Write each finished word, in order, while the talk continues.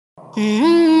بسم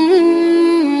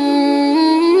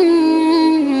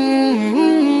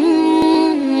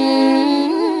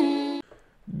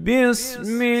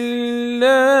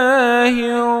الله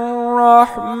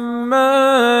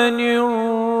الرحمن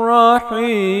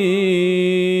الرحيم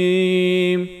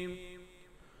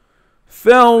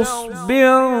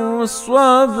فاصبر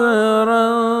صبرا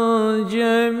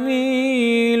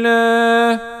جميلا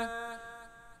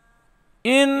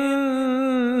إنهم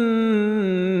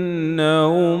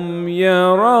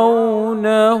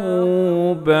يرونه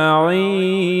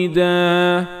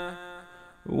بعيدا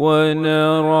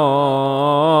ونراه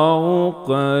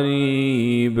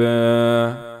قريبا.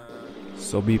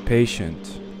 So be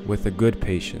patient with a good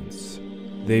patience.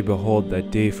 They behold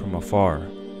that day from afar,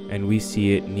 and we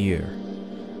see it near.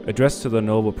 Addressed to the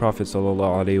noble Prophet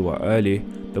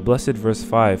ﷺ, the blessed verse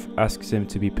 5 asks him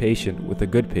to be patient with a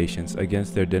good patience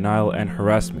against their denial and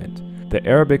harassment. The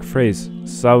Arabic phrase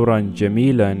sabran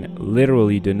jamilan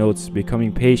literally denotes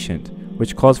becoming patient,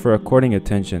 which calls for according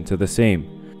attention to the same.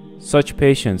 Such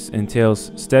patience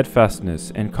entails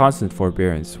steadfastness and constant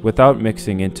forbearance without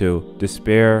mixing into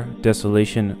despair,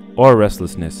 desolation, or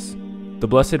restlessness. The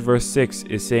blessed verse 6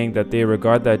 is saying that they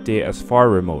regard that day as far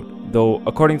remote, though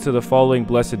according to the following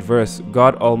blessed verse,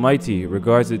 God Almighty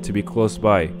regards it to be close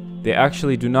by. They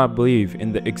actually do not believe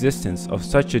in the existence of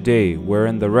such a day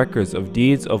wherein the records of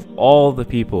deeds of all the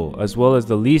people, as well as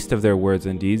the least of their words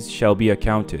and deeds, shall be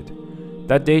accounted.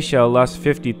 That day shall last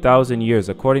 50,000 years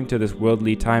according to this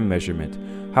worldly time measurement.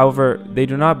 However, they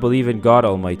do not believe in God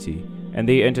Almighty, and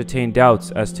they entertain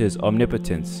doubts as to His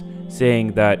omnipotence,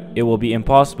 saying that it will be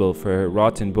impossible for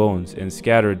rotten bones and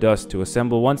scattered dust to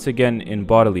assemble once again in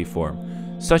bodily form.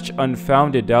 Such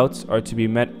unfounded doubts are to be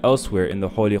met elsewhere in the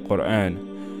Holy Quran.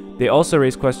 They also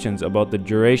raise questions about the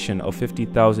duration of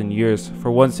 50,000 years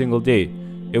for one single day.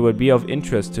 It would be of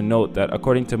interest to note that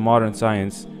according to modern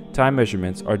science, time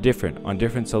measurements are different on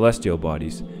different celestial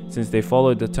bodies, since they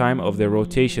follow the time of their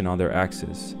rotation on their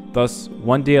axis. Thus,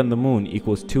 one day on the moon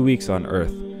equals 2 weeks on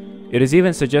Earth. It is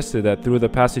even suggested that through the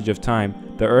passage of time,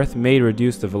 the Earth may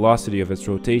reduce the velocity of its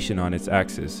rotation on its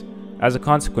axis, as a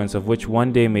consequence of which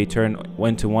one day may turn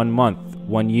into 1 month,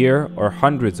 1 year, or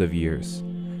hundreds of years.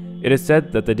 It is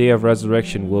said that the day of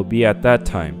resurrection will be at that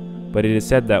time, but it is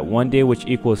said that one day which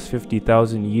equals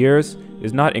 50,000 years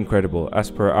is not incredible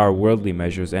as per our worldly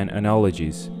measures and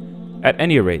analogies. At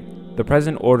any rate, the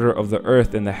present order of the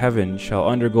earth and the heaven shall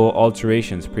undergo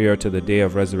alterations prior to the day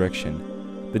of resurrection.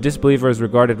 The disbelievers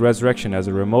regarded resurrection as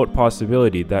a remote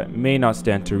possibility that may not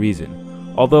stand to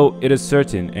reason, although it is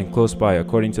certain and close by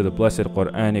according to the blessed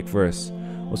Quranic verse.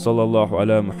 وصلى الله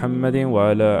على محمد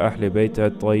وعلى أهل بيته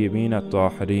الطيبين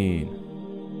الطاهرين.